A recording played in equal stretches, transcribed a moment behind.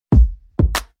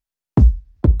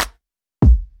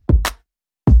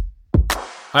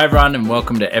Hi everyone and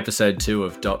welcome to episode 2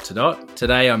 of Dot to Dot.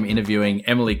 Today I'm interviewing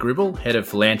Emily Gribble, Head of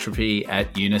Philanthropy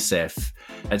at UNICEF.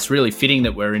 It's really fitting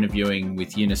that we're interviewing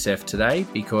with UNICEF today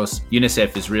because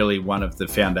UNICEF is really one of the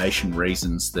foundation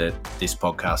reasons that this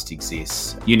podcast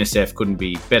exists. UNICEF couldn't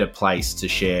be better placed to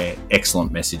share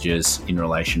excellent messages in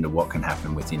relation to what can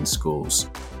happen within schools.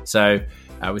 So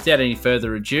without any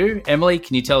further ado, Emily,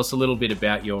 can you tell us a little bit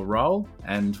about your role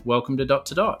and welcome to Dot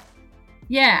to Dot?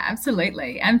 Yeah,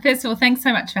 absolutely. And first of all, thanks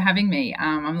so much for having me.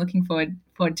 I'm looking forward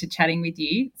to chatting with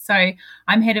you. So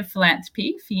I'm Head of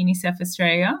Philanthropy for UNICEF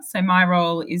Australia. So my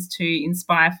role is to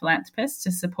inspire philanthropists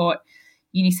to support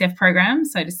UNICEF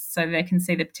programs so they can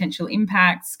see the potential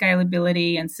impact,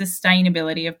 scalability and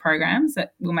sustainability of programs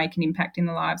that will make an impact in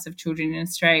the lives of children in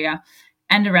Australia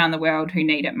and around the world who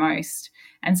need it most.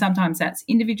 And sometimes that's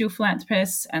individual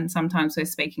philanthropists, and sometimes we're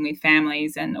speaking with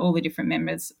families and all the different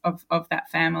members of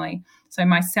that family. So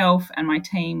myself and my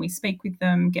team, we speak with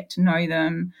them, get to know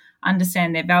them,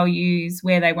 understand their values,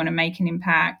 where they want to make an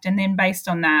impact. And then based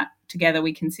on that, together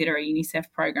we consider a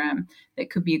UNICEF program that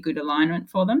could be a good alignment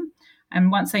for them. And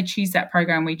once they choose that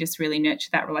program, we just really nurture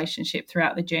that relationship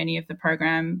throughout the journey of the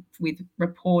program with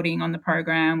reporting on the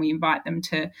program. We invite them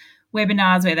to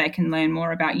webinars where they can learn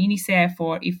more about UNICEF,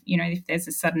 or if there's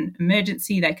a sudden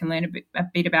emergency, they can learn a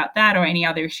bit about that or any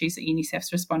other issues that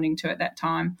UNICEF's responding to at that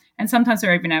time. And sometimes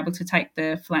we're even able to take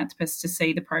the philanthropists to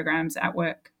see the programs at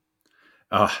work.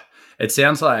 Oh, it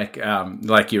sounds like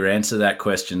your answer to that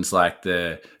question's like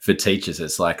for teachers,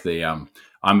 it's like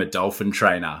I'm a dolphin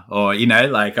trainer, or,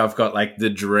 I've got like the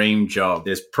dream job.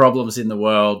 There's problems in the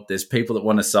world. There's people that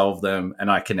want to solve them and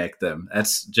I connect them.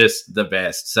 That's just the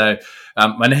best. So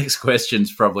my next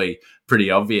question's probably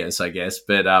pretty obvious, I guess,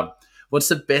 but what's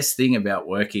the best thing about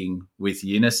working with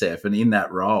UNICEF and in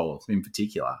that role in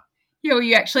particular? Yeah, well,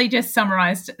 you actually just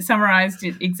summarized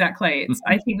it exactly.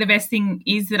 I think the best thing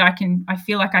is that I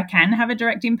feel like I can have a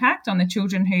direct impact on the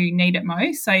children who need it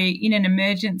most. So in an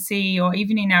emergency or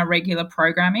even in our regular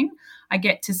programming, I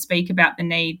get to speak about the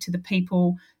need to the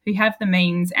people who have the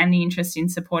means and the interest in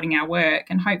supporting our work.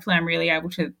 And hopefully I'm really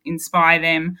able to inspire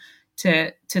them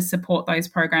to support those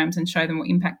programs and show them what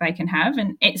impact they can have.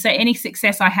 And so any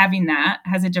success I have in that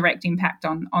has a direct impact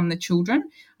on the children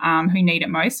who need it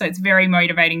most. So it's a very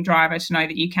motivating driver to know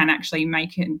that you can actually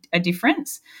make a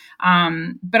difference.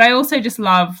 But I also just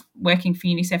love working for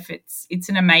UNICEF. It's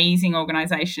an amazing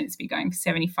organisation. It's been going for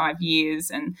 75 years,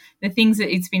 and the things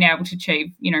that it's been able to achieve,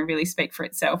 really speak for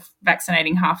itself.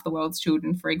 Vaccinating half the world's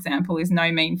children, for example, is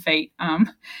no mean feat.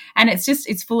 And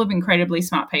it's full of incredibly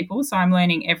smart people. So I'm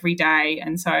learning every day.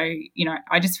 And so,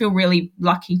 I just feel really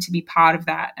lucky to be part of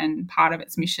that and part of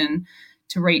its mission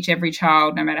to reach every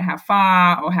child, no matter how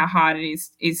far or how hard it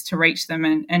is to reach them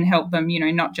and help them,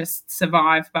 not just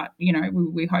survive, but,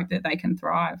 we hope that they can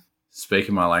thrive.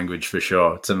 Speaking my language for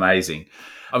sure. It's amazing.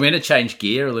 I'm going to change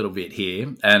gear a little bit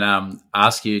here and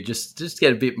ask you just to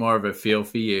get a bit more of a feel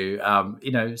for you,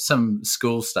 some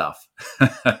school stuff.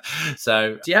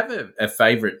 So do you have a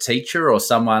favourite teacher or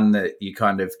someone that you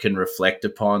kind of can reflect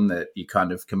upon that you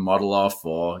kind of can model off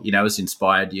or, has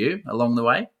inspired you along the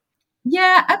way?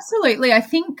 Yeah, absolutely. I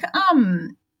think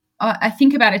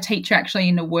about a teacher actually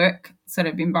in a work sort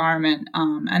of environment,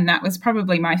 and that was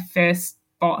probably my first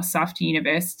boss after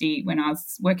university when I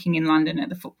was working in London at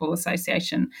the Football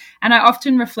Association. And I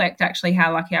often reflect actually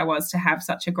how lucky I was to have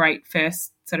such a great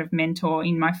first sort of mentor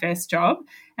in my first job.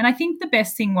 And I think the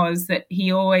best thing was that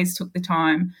he always took the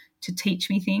time to teach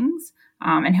me things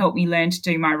and help me learn to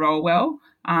do my role well.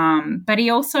 But he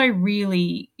also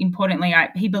really importantly,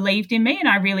 he believed in me, and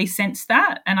I really sensed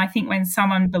that. And I think when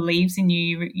someone believes in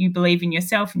you, you believe in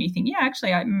yourself, and you think, yeah,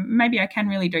 actually, maybe I can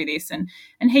really do this. And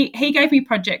he gave me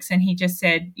projects, and he just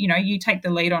said, you take the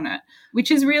lead on it,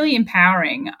 which is really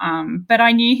empowering. But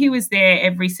I knew he was there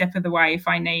every step of the way if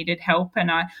I needed help,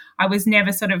 and I was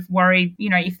never sort of worried,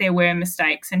 if there were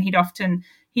mistakes. And he'd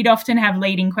often have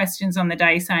leading questions on the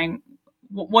day saying,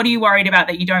 what are you worried about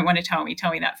that you don't want to tell me?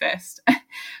 Tell me that first.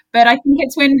 But I think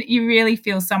it's when you really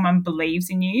feel someone believes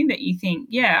in you that you think,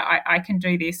 yeah, I can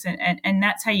do this. And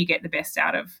that's how you get the best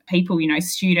out of people,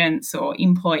 students or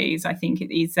employees. I think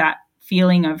it is that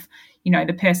feeling of,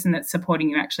 the person that's supporting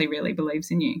you actually really believes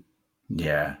in you.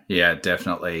 Yeah,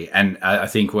 definitely. And I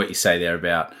think what you say there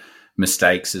about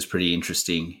mistakes is pretty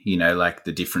interesting, like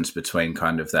the difference between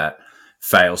kind of that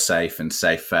fail safe and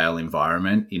safe fail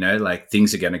environment,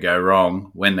 things are going to go wrong.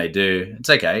 When they do,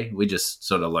 it's okay. We just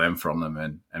sort of learn from them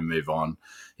and move on.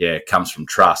 Yeah, it comes from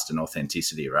trust and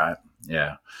authenticity, right?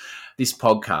 Yeah. this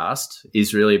podcast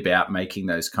is really about making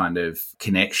those kind of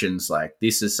connections. Like,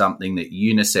 this is something that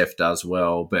UNICEF does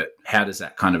well, but how does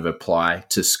that kind of apply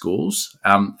to schools?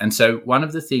 And so one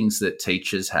of the things that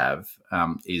teachers have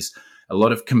is a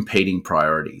lot of competing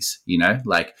priorities.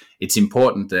 Like, it's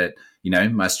important that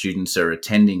my students are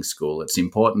attending school. It's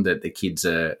important that the kids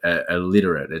are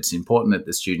literate. It's important that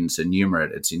the students are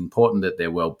numerate. It's important that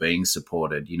their well-being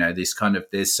supported.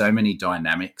 There's so many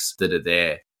dynamics that are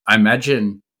there. I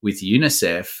imagine with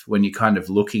UNICEF, when you're kind of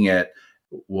looking at,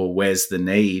 well, where's the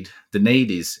need? The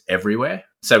need is everywhere.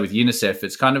 So with UNICEF,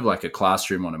 it's kind of like a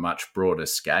classroom on a much broader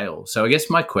scale. So I guess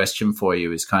my question for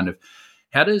you is kind of,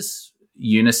 how does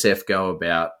UNICEF go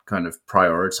about kind of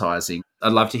prioritizing?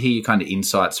 I'd love to hear your kind of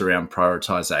insights around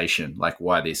prioritization, like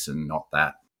why this and not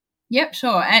that. Yep,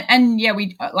 sure. And yeah,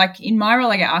 we like in my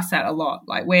role, I get asked that a lot.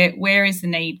 Like, where is the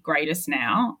need greatest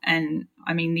now? And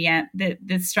I mean,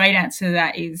 the straight answer to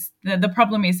that is the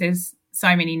problem is there's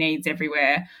so many needs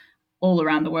everywhere, all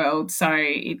around the world. So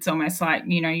it's almost like,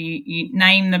 you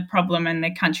name the problem and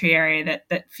the country area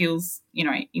that feels,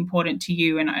 important to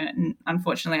you. And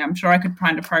unfortunately, I'm sure I could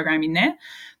find a program in there.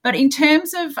 But in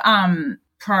terms of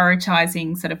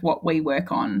prioritizing sort of what we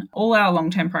work on, all our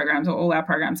long-term programs or all our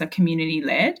programs are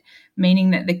community-led,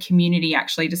 meaning that the community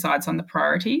actually decides on the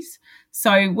priorities.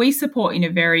 So we support in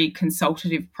a very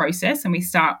consultative process, and we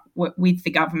start with the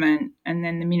government and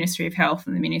then the Ministry of Health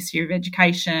and the Ministry of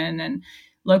Education and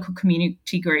local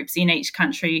community groups in each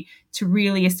country to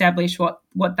really establish what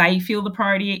they feel the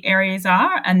priority areas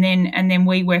are, and then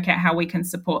we work out how we can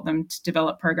support them to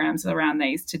develop programs around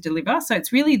these to deliver. So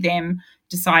it's really them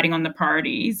deciding on the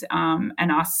priorities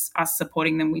and us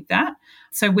supporting them with that.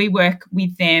 So we work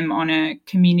with them on a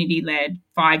community-led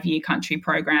 5-year country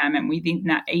program, and within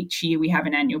that each year we have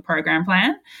an annual program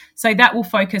plan. So that will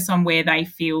focus on where they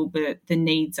feel the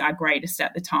needs are greatest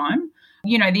at the time.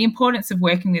 The importance of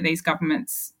working with these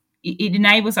governments, it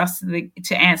enables us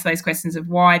to answer those questions of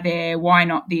why there, why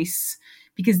not this,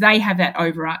 because they have that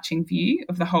overarching view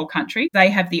of the whole country. They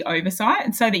have the oversight,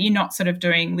 and so that you're not sort of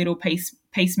doing little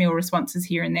piecemeal responses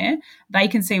here and there. They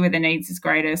can see where the needs is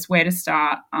greatest, where to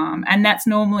start, and that's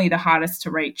normally the hardest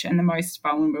to reach and the most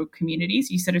vulnerable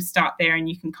communities. You sort of start there and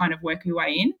you can kind of work your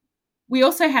way in. We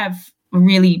also have a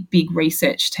really big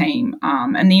research team.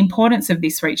 And the importance of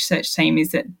this research team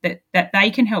is that they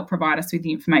can help provide us with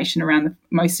the information around the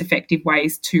most effective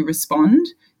ways to respond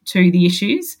to the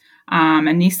issues.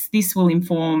 And this will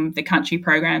inform the country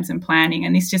programs and planning.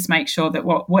 And this just makes sure that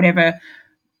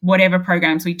whatever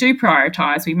programs we do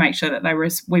prioritise, we make sure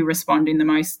that we respond in the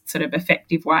most sort of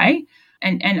effective way.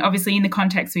 And obviously in the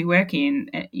context we work in,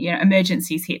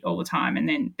 emergencies hit all the time,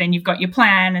 and then you've got your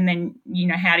plan, and then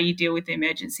how do you deal with the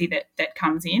emergency that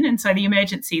comes in? And so the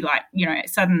emergency, like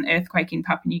sudden earthquake in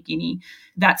Papua New Guinea,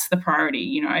 that's the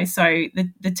priority. So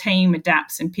the team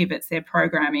adapts and pivots their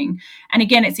programming, and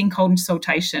again it's in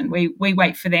consultation. We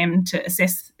wait for them to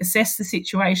assess the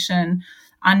situation,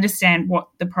 understand what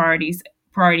the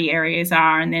priority areas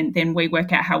are, and then we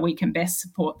work out how we can best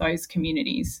support those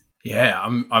communities. Yeah,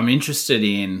 I'm interested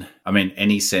in,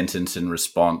 any sentence and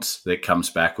response that comes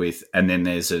back with, and then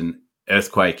there's an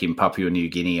earthquake in Papua New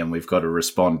Guinea and we've got to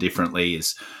respond differently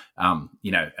is,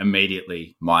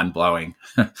 immediately mind-blowing.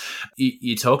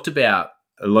 You talked about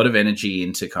a lot of energy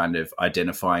into kind of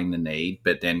identifying the need,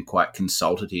 but then quite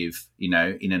consultative, in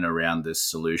and around the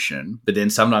solution. But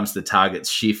then sometimes the targets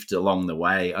shift along the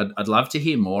way. I'd love to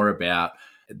hear more about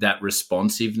that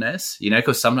responsiveness,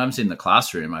 because sometimes in the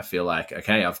classroom I feel like,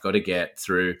 okay, I've got to get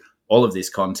through all of this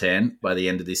content by the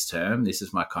end of this term. This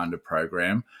is my kind of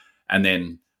program. And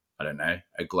then, I don't know,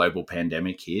 a global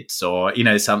pandemic hits, or,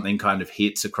 something kind of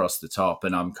hits across the top,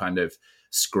 and I'm kind of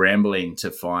scrambling to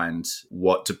find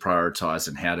what to prioritize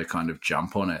and how to kind of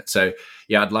jump on it. So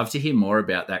yeah, I'd love to hear more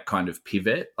about that kind of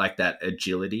pivot, like that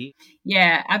agility.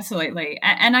 Yeah, absolutely.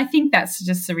 And I think that's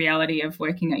just the reality of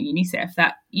working at UNICEF,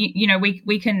 that,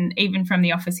 we can, even from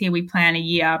the office here, we plan a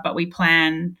year, but we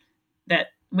plan that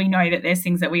we know that there's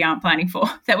things that we aren't planning for,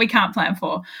 that we can't plan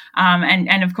for.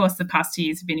 And of course, the past 2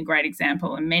 years have been a great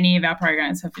example, and many of our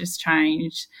programs have just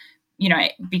changed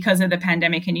because of the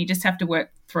pandemic, and you just have to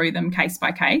work through them case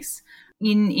by case.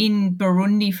 In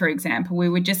Burundi, for example, we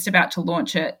were just about to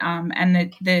launch it,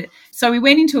 so we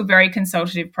went into a very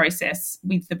consultative process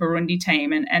with the Burundi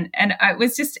team, and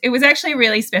it was actually a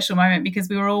really special moment, because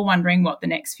we were all wondering what the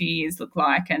next few years look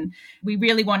like, and we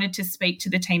really wanted to speak to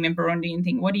the team in Burundi and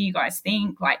think, what do you guys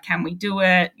think? Like, can we do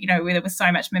it? There was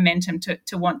so much momentum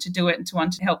to want to do it and to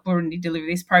want to help Burundi deliver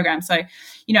this program. So,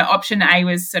 option A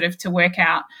was sort of to work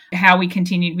out how we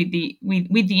continued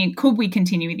could we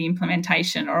continue with the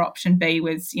implementation, or option B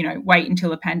was, wait until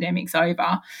the pandemic's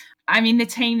over. I mean, the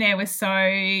team there was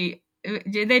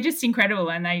they're just incredible,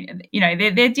 and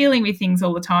they're dealing with things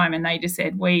all the time, and they just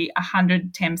said, we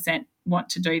 110% want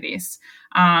to do this.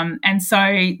 And so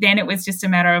then it was just a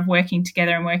matter of working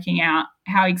together and working out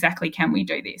how exactly can we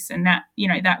do this. And that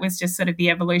was just sort of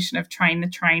the evolution of train the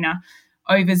trainer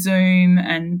over Zoom,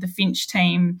 and the Finch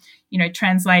team,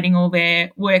 translating all their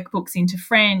workbooks into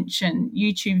French and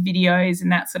YouTube videos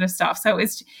and that sort of stuff. So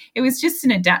it was just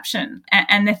an adaptation.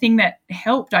 And the thing that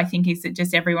helped, I think, is that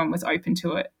just everyone was open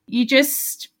to it.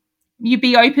 You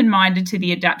be open-minded to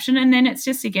the adaptation, and then it's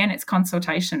just, again, it's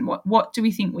consultation. What do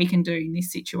we think we can do in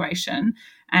this situation,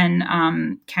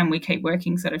 and can we keep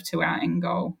working sort of to our end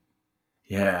goal?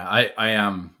 Yeah,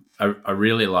 I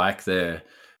really like the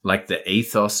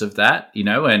ethos of that,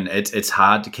 and it's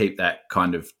hard to keep that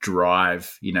kind of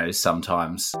drive,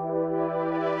 sometimes.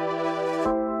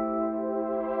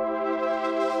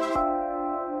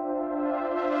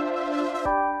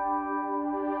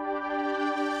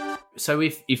 So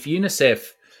if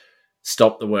UNICEF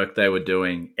stopped the work they were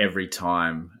doing every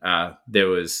time there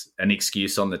was an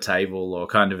excuse on the table, or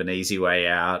kind of an easy way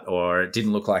out, or it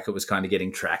didn't look like it was kind of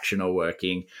getting traction or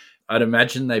working, I'd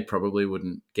imagine they probably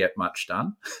wouldn't get much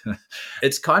done.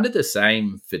 It's kind of the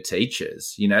same for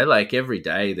teachers, like every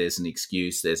day there's an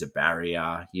excuse, there's a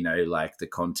barrier, like the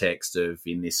context of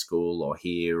in this school or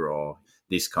here, or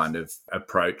this kind of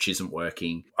approach isn't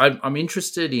working. I'm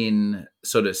interested in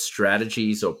sort of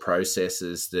strategies or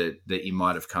processes that you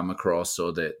might have come across,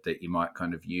 or that you might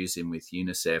kind of use in with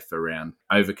UNICEF around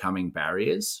overcoming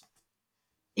barriers.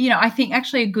 I think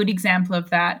actually a good example of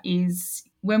that is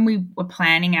when we were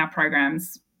planning our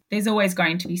programs, there's always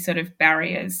going to be sort of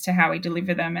barriers to how we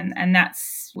deliver them. And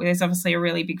that's where there's obviously a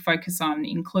really big focus on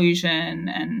inclusion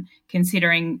and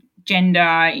considering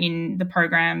gender in the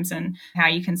programs, and how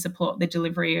you can support the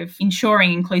delivery of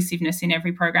ensuring inclusiveness in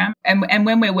every program. And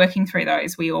when we're working through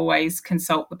those, we always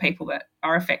consult the people that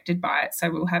are affected by it. So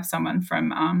we'll have someone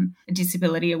from a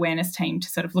disability awareness team to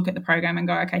sort of look at the program and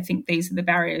go, okay, I think these are the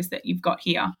barriers that you've got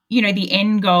here. The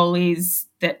end goal is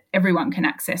that everyone can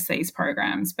access these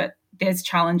programs, but there's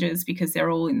challenges because they're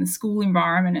all in the school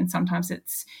environment, and sometimes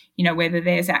it's, whether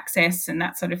there's access and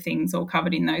that sort of thing's all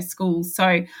covered in those schools.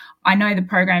 So I know the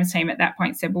programs team at that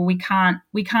point said, well, we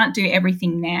can't do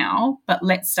everything now, but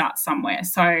let's start somewhere.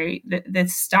 So the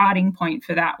starting point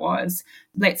for that was,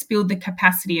 let's build the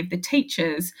capacity of the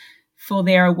teachers for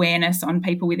their awareness on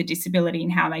people with a disability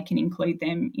and how they can include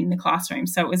them in the classroom.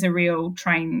 So it was a real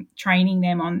training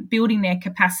them on building their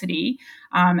capacity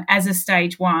as a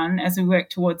stage one, as we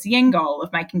work towards the end goal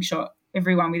of making sure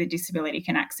everyone with a disability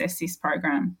can access this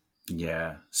program.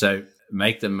 Yeah. So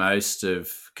make the most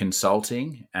of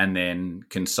consulting, and then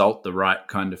consult the right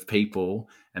kind of people,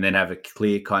 and then have a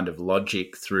clear kind of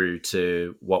logic through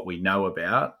to what we know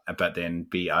about, but then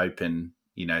be open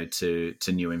to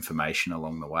new information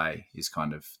along the way, is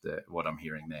kind of what I'm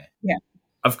hearing there. Yeah.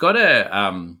 I've got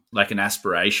an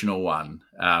aspirational one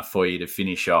for you to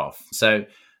finish off. So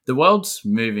the world's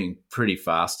moving pretty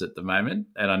fast at the moment,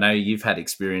 and I know you've had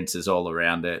experiences all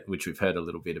around it, which we've heard a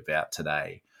little bit about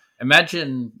today.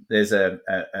 Imagine there's a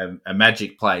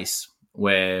magic place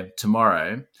where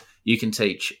tomorrow you can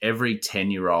teach every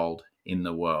 10-year-old in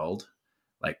the world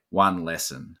like one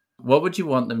lesson. What would you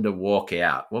want them to walk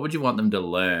out? What would you want them to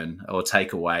learn or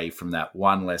take away from that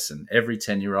one lesson? Every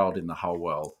 10-year-old in the whole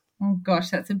world. Oh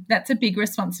gosh, that's a big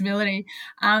responsibility.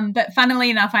 But funnily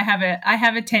enough, I have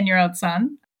a 10-year-old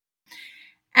son,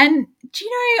 and do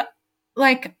you know,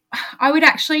 like, I would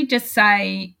actually just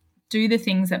say, do the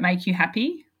things that make you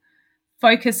happy.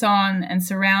 Focus on and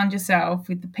surround yourself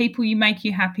with the people you make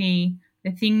you happy, the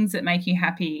things that make you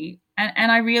happy,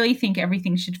 and I really think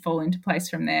everything should fall into place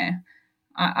from there.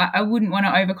 I wouldn't want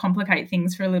to overcomplicate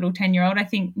things for a little 10-year-old. I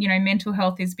think, mental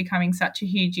health is becoming such a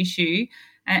huge issue.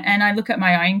 And I look at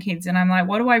my own kids and I'm like,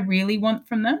 what do I really want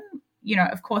from them?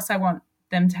 Of course I want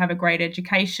them to have a great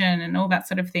education and all that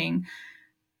sort of thing.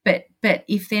 But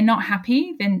if they're not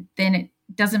happy, then it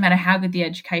doesn't matter how good the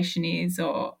education is,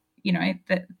 or,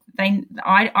 that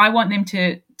I want them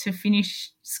to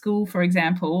finish school, for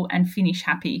example, and finish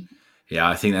happy. Yeah,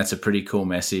 I think that's a pretty cool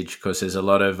message, because there's a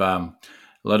lot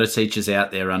of teachers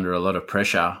out there under a lot of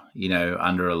pressure,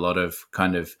 under a lot of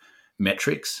kind of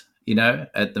metrics,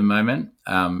 at the moment.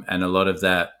 And a lot of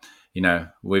that,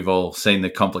 we've all seen the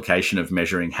complication of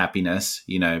measuring happiness,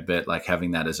 but like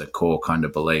having that as a core kind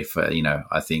of belief,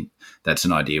 I think that's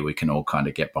an idea we can all kind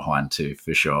of get behind too,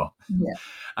 for sure.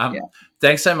 Yeah.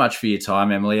 Thanks so much for your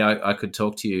time, Emily. I could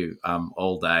talk to you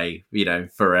all day,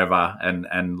 forever,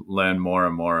 and learn more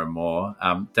and more and more.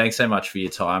 Thanks so much for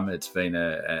your time. It's been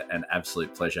an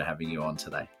absolute pleasure having you on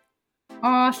today.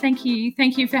 Oh, thank you.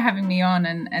 Thank you for having me on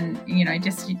and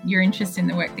just your interest in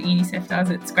the work that UNICEF does.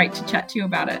 It's great to chat to you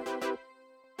about it.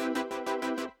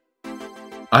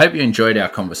 I hope you enjoyed our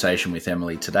conversation with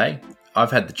Emily today.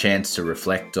 I've had the chance to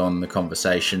reflect on the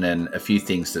conversation and a few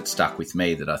things that stuck with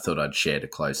me that I thought I'd share to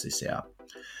close this out.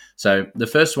 So the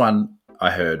first one I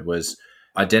heard was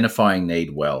identifying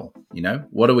need well.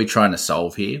 What are we trying to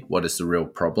solve here? What is the real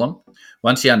problem?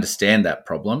 Once you understand that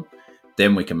problem,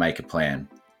 then we can make a plan.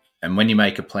 And when you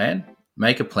make a plan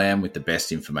with the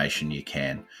best information you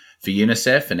can. For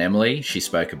UNICEF and Emily, she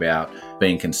spoke about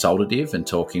being consultative and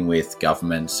talking with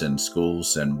governments and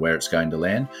schools and where it's going to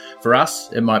land. For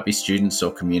us, it might be students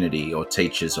or community or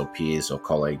teachers or peers or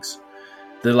colleagues.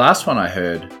 The last one I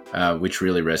heard, which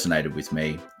really resonated with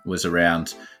me, was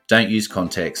around don't use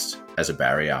context as a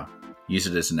barrier. Use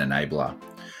it as an enabler.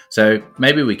 So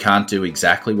maybe we can't do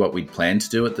exactly what we'd planned to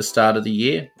do at the start of the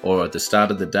year or at the start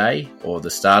of the day or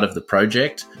the start of the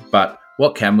project, but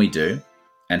what can we do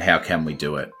and how can we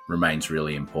do it remains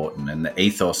really important. And the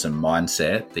ethos and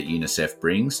mindset that UNICEF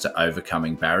brings to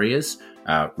overcoming barriers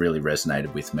really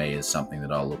resonated with me as something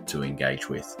that I'll look to engage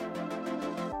with.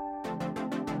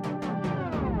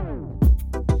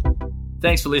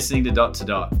 Thanks for listening to Dot to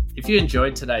Dot. If you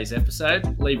enjoyed today's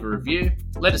episode, leave a review.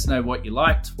 Let us know what you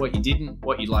liked, what you didn't,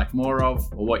 what you'd like more of,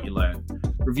 or what you learned.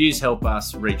 Reviews help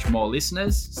us reach more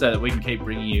listeners so that we can keep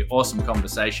bringing you awesome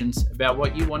conversations about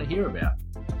what you want to hear about.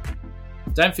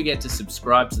 Don't forget to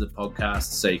subscribe to the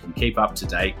podcast so you can keep up to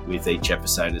date with each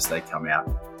episode as they come out.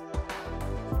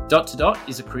 Dot to Dot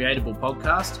is a Creatable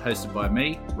podcast hosted by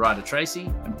me, Ryder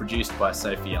Tracy, and produced by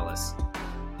Sophie Ellis.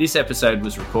 This episode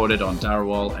was recorded on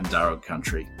Dharawal and Darug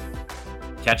country.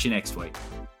 Catch you next week.